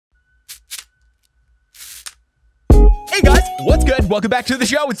What's good? Welcome back to the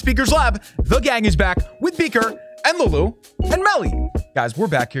show. It's Beaker's Lab. The gang is back with Beaker and Lulu and Melly. Guys, we're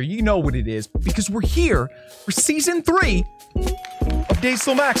back here. You know what it is because we're here for season 3 of Days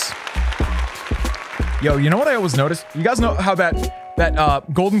Till Max. Yo, you know what I always notice? You guys know how that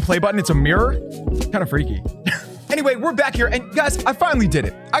golden play button, it's a mirror? Kind of freaky. Anyway, we're back here, and guys, I finally did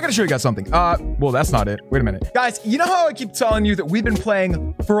it. I gotta show you guys something. Well, that's not it. Wait a minute. Guys, you know how I keep telling you that we've been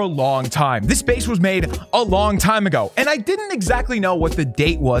playing for a long time? This base was made a long time ago, and I didn't exactly know what the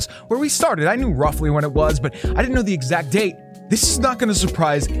date was where we started. I knew roughly when it was, but I didn't know the exact date. This is not gonna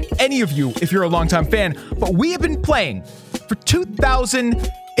surprise any of you if you're a longtime fan, but we have been playing for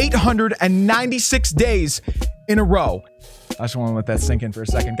 2,896 days in a row. I just want to let that sink in for a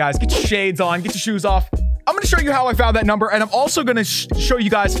second. Guys, get your shades on, get your shoes off. I'm going to show you how I found that number, and I'm also going to show you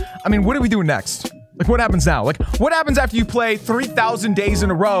guys, I mean, what do we do next? Like, what happens now? Like, what happens after you play 3,000 days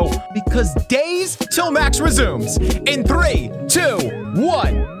in a row? Because Days Till Max resumes in 3, 2,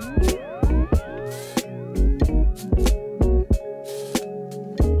 1.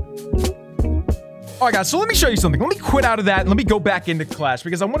 All right, guys, so let me show you something. Let me quit out of that and let me go back into Clash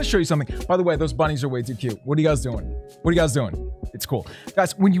because I want to show you something. By the way, those bunnies are way too cute. What are you guys doing? What are you guys doing? It's cool.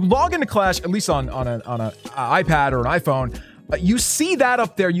 Guys, when you log into Clash, at least on an iPad or an iPhone, you see that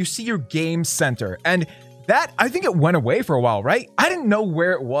up there. You see your game center. And that, I think it went away for a while, right? I didn't know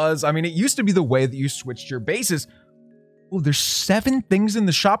where it was. I mean, it used to be the way that you switched your bases. Oh, there's 7 things in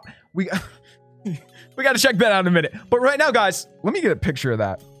the shop. We got to check that out in a minute. But right now, guys, let me get a picture of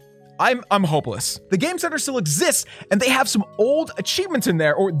that. I'm hopeless. The game center still exists, and they have some old achievements in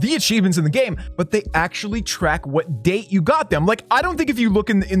there, or the achievements in the game, but they actually track what date you got them. Like, I don't think if you look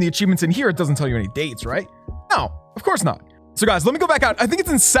in the achievements in here, it doesn't tell you any dates, right? No, of course not. So guys, let me go back out. I think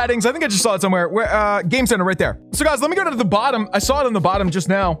it's in settings. I think I just saw it somewhere. Where game center right there. So guys, let me go to the bottom. I saw it on the bottom just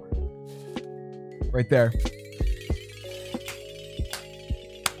now. Right there.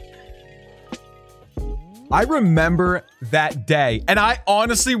 I remember that day, and I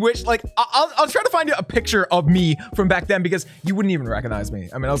honestly wish, like, I'll try to find a picture of me from back then because you wouldn't even recognize me.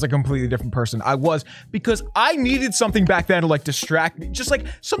 I mean, I was a completely different person. I was, because I needed something back then to, like, distract me, just like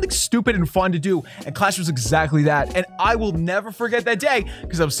something stupid and fun to do, and Clash was exactly that, and I will never forget that day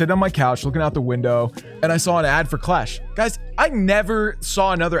because I was sitting on my couch looking out the window, and I saw an ad for Clash. Guys, I never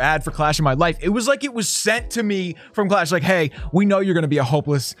saw another ad for Clash in my life. It was like it was sent to me from Clash, like, hey, we know you're gonna be a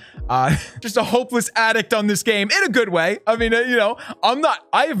hopeless, just a hopeless addict on this game in a good way. I mean, you know,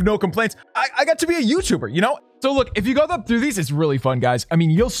 I have no complaints. I got to be a YouTuber, you know? So look, if you go up through these, it's really fun, guys. I mean,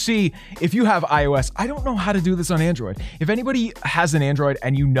 you'll see if you have iOS. I don't know how to do this on Android. If anybody has an Android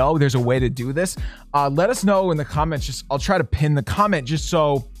and you know there's a way to do this, let us know in the comments. I'll try to pin the comment just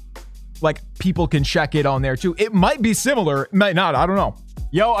so, like, people can check it on there too. It might be similar, it might not, I don't know.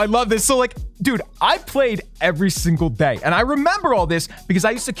 Yo, I love this. So, like, dude, I played every single day, and I remember all this because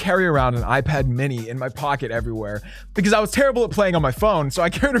I used to carry around an iPad mini in my pocket everywhere because I was terrible at playing on my phone. So I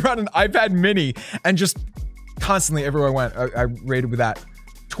carried around an iPad mini and just constantly everywhere I went, I raided with that.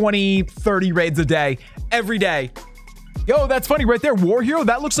 20, 30 raids a day, every day. Yo, that's funny right there. War Hero,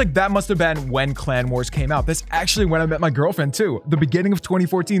 that looks like that must have been when Clan Wars came out. That's actually when I met my girlfriend too. The beginning of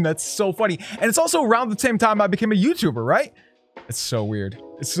 2014. That's so funny. And it's also around the same time I became a YouTuber, right? It's so weird.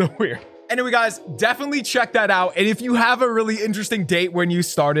 It's so weird. Anyway, guys, definitely check that out. And if you have a really interesting date when you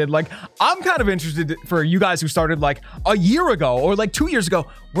started, like, I'm kind of interested for you guys who started like a year ago or like 2 years ago.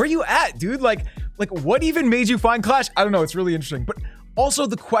 Where are you at, dude? Like what even made you find Clash? I don't know. It's really interesting. But also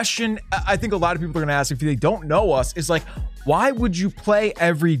the question I think a lot of people are going to ask if they don't know us is like, why would you play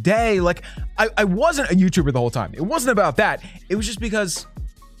every day? Like, I wasn't a YouTuber the whole time. It wasn't about that. It was just because,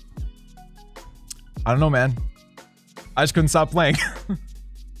 I don't know, man. I just couldn't stop playing. All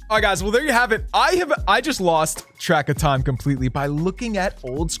right, guys. Well, there you have it. I just lost track of time completely by looking at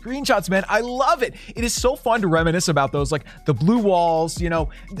old screenshots, man. I love it. It is so fun to reminisce about those, like the blue walls, you know,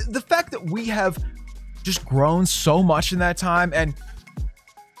 the fact that we have just grown so much in that time, and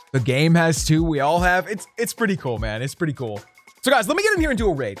the game has too. We all have. It's pretty cool, man. It's pretty cool. So, guys, let me get in here and do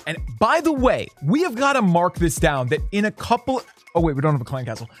a raid. And by the way, we have got to mark this down that in a couple. Oh, wait, we don't have a clan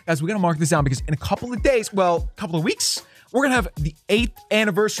castle. Guys, we got to mark this down because in a couple of days, well, a couple of weeks, we're going to have the 8th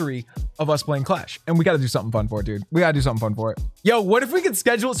anniversary of us playing Clash. And we got to do something fun for it, dude. We got to do something fun for it. Yo, what if we could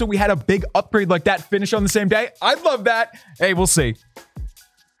schedule it so we had a big upgrade like that finish on the same day? I'd love that. Hey, we'll see.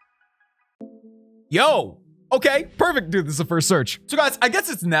 Yo. Okay, perfect. Dude, this is the first search. So guys, I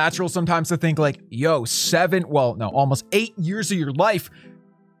guess it's natural sometimes to think like, yo, almost 8 years of your life.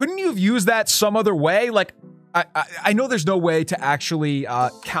 Couldn't you have used that some other way? Like, I know there's no way to actually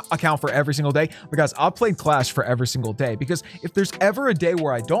account for every single day, but guys, I've played Clash for every single day because if there's ever a day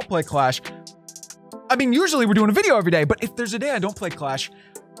where I don't play Clash, I mean, usually we're doing a video every day, but if there's a day I don't play Clash,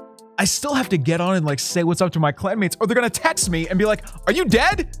 I still have to get on and like say what's up to my clanmates, or they're gonna text me and be like, are you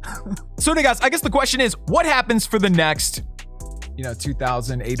dead? So anyway, guys, I guess the question is, what happens for the next,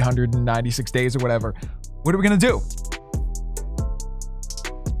 2,896 days or whatever? What are we gonna do?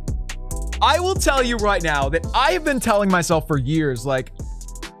 I will tell you right now that I have been telling myself for years, like,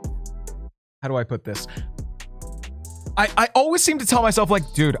 how do I put this? I always seem to tell myself like,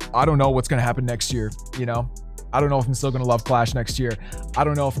 dude, I don't know what's gonna happen next year, I don't know if I'm still gonna love Clash next year. I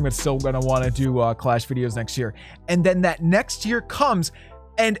don't know if I'm still gonna wanna do Clash videos next year. And then that next year comes,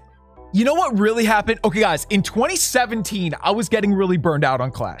 and you know what really happened? Okay, guys, in 2017, I was getting really burned out on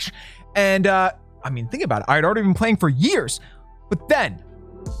Clash. And I mean, think about it. I had already been playing for years, but then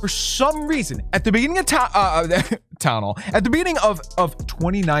for some reason, at the beginning of Town Hall, at the beginning of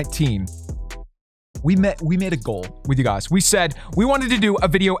 2019, we made a goal with you guys. We said we wanted to do a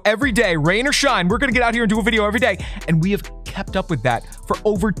video every day, rain or shine. We're gonna get out here and do a video every day. And we have kept up with that for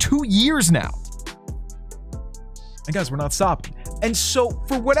over 2 years now. And guys, we're not stopping. And so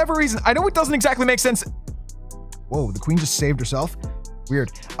for whatever reason, I know it doesn't exactly make sense. Whoa, the queen just saved herself. Weird.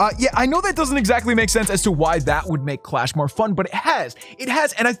 Yeah, I know that doesn't exactly make sense as to why that would make Clash more fun, but it has. It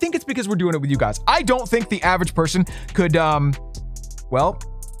has, and I think it's because we're doing it with you guys. I don't think the average person could, well,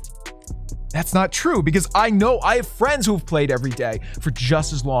 that's not true, because I know I have friends who have played every day for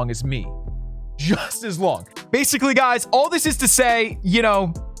just as long as me. Just as long. Basically, guys, all this is to say,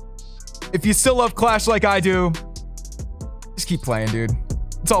 if you still love Clash like I do, just keep playing, dude.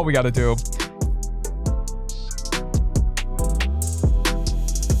 That's all we gotta do.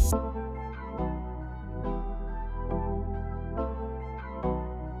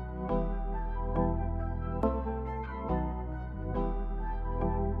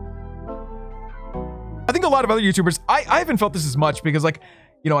 I think a lot of other YouTubers, I haven't felt this as much because, like,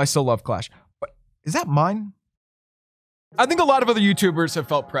 I still love Clash. But is that mine? I think a lot of other YouTubers have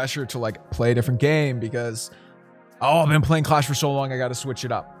felt pressure to, like, play a different game because, oh, I've been playing Clash for so long, I gotta switch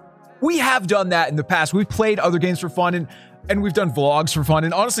it up. We have done that in the past. We've played other games for fun, and we've done vlogs for fun.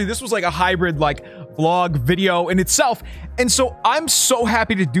 And honestly, this was like a hybrid, like, vlog video in itself. And so I'm so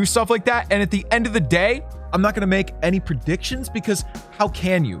happy to do stuff like that. And at the end of the day, I'm not gonna make any predictions because how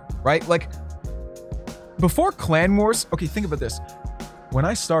can you, right? Like, before Clan Wars, okay, think about this. When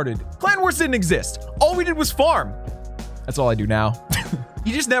I started, Clan Wars didn't exist. All we did was farm. That's all I do now.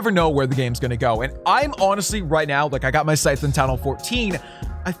 You just never know where the game's gonna go. And I'm honestly, right now, like, I got my sights on Town Hall 14.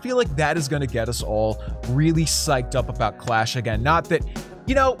 I feel like that is gonna get us all really psyched up about Clash again. Not that,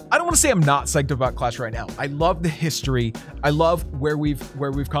 I don't want to say I'm not psyched about Clash right now. I love the history. I love where we've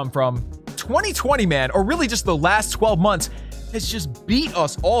come from. 2020, man, or really just the last 12 months, has just beat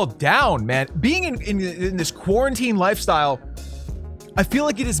us all down, man. Being in this quarantine lifestyle, I feel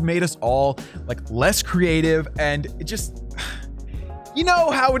like it has made us all like less creative, and it just, you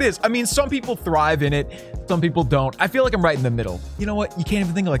know how it is. I mean, some people thrive in it, some people don't. I feel like I'm right in the middle. You know what? You can't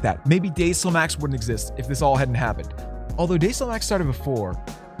even think like that. Maybe Days Till Max wouldn't exist if this all hadn't happened. Although Days Till Max started before,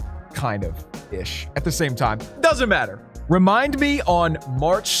 kind of ish, at the same time. Doesn't matter. Remind me on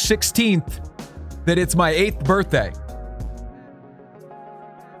March 16th that it's my 8th birthday.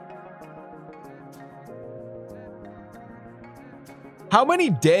 How many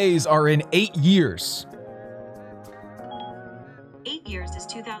days are in 8 years? 8 years is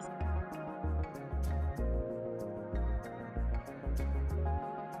 2,000.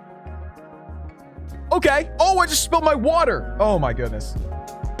 Okay. Oh, I just spilled my water. Oh my goodness.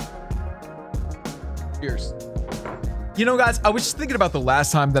 Years. Guys, I was just thinking about the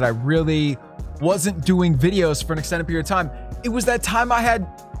last time that I really wasn't doing videos for an extended period of time. It was that time I had,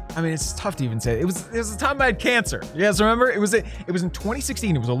 I mean, it's tough to even say. It was the time I had cancer. You guys remember? It was in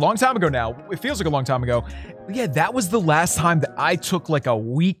 2016. It was a long time ago now. It feels like a long time ago. But yeah, that was the last time that I took like a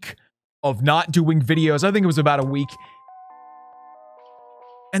week of not doing videos. I think it was about a week.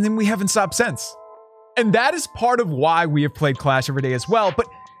 And then we haven't stopped since. And that is part of why we have played Clash every day as well. But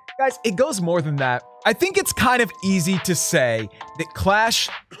guys, it goes more than that. I think it's kind of easy to say that Clash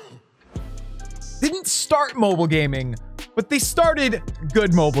didn't start mobile gaming, but they started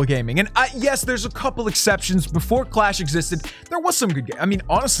good mobile gaming. And yes, there's a couple exceptions. Before Clash existed, there was some good game. I mean,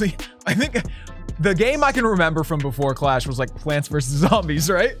 honestly, I think the game I can remember from before Clash was like Plants vs. Zombies,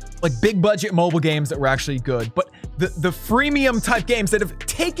 right? Like big budget mobile games that were actually good. But the freemium type games that have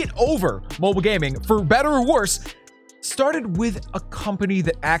taken over mobile gaming, for better or worse, started with a company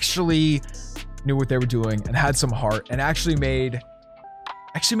that actually knew what they were doing and had some heart and actually made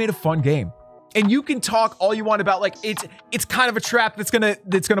a fun game. And you can talk all you want about like it's kind of a trap that's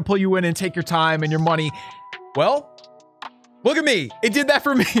gonna pull you in and take your time and your money. Well, Look at me. It did that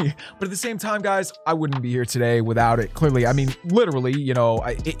for me. But at the same time, guys, I wouldn't be here today without it. Clearly, I mean, literally, you know,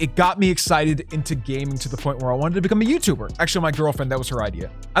 it got me excited into gaming to the point where I wanted to become a YouTuber. Actually, my girlfriend, that was her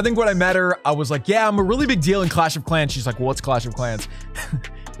idea. I think when I met her, I was like, yeah, I'm a really big deal in Clash of Clans. She's like, well, what's Clash of Clans?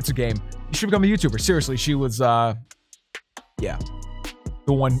 It's a game. You should become a YouTuber. Seriously, she was, yeah,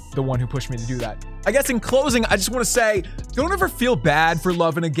 the one who pushed me to do that. I guess in closing, I just want to say, don't ever feel bad for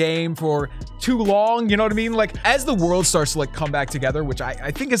loving a game for too long. You know what I mean? Like, as the world starts to like come back together, which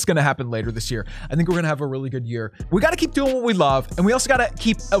I think is going to happen later this year, I think we're going to have a really good year. We got to keep doing what we love, and we also got to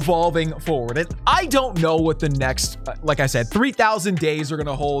keep evolving forward. And I don't know what the next, like I said, 3,000 days are going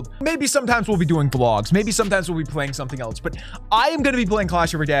to hold. Maybe sometimes we'll be doing vlogs. Maybe sometimes we'll be playing something else. But I am going to be playing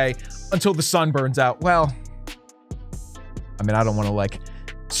Clash every day until the sun burns out. Well, I mean, I don't want to like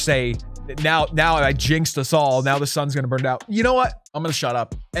say now I jinxed us all. Now the sun's gonna burn out. You know what? I'm gonna shut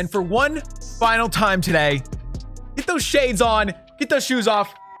up. And for one final time today, get those shades on, get those shoes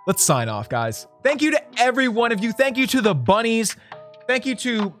off. Let's sign off, guys. Thank you to every one of you. Thank you to the bunnies. Thank you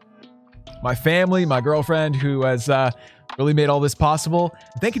to my family, my girlfriend, who has really made all this possible.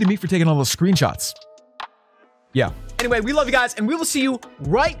 Thank you to me for taking all those screenshots. Yeah. Anyway, we love you guys, and we will see you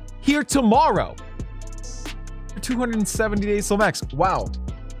right here tomorrow for 270 days till max. Wow.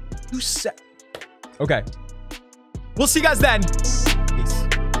 Okay. We'll see you guys then.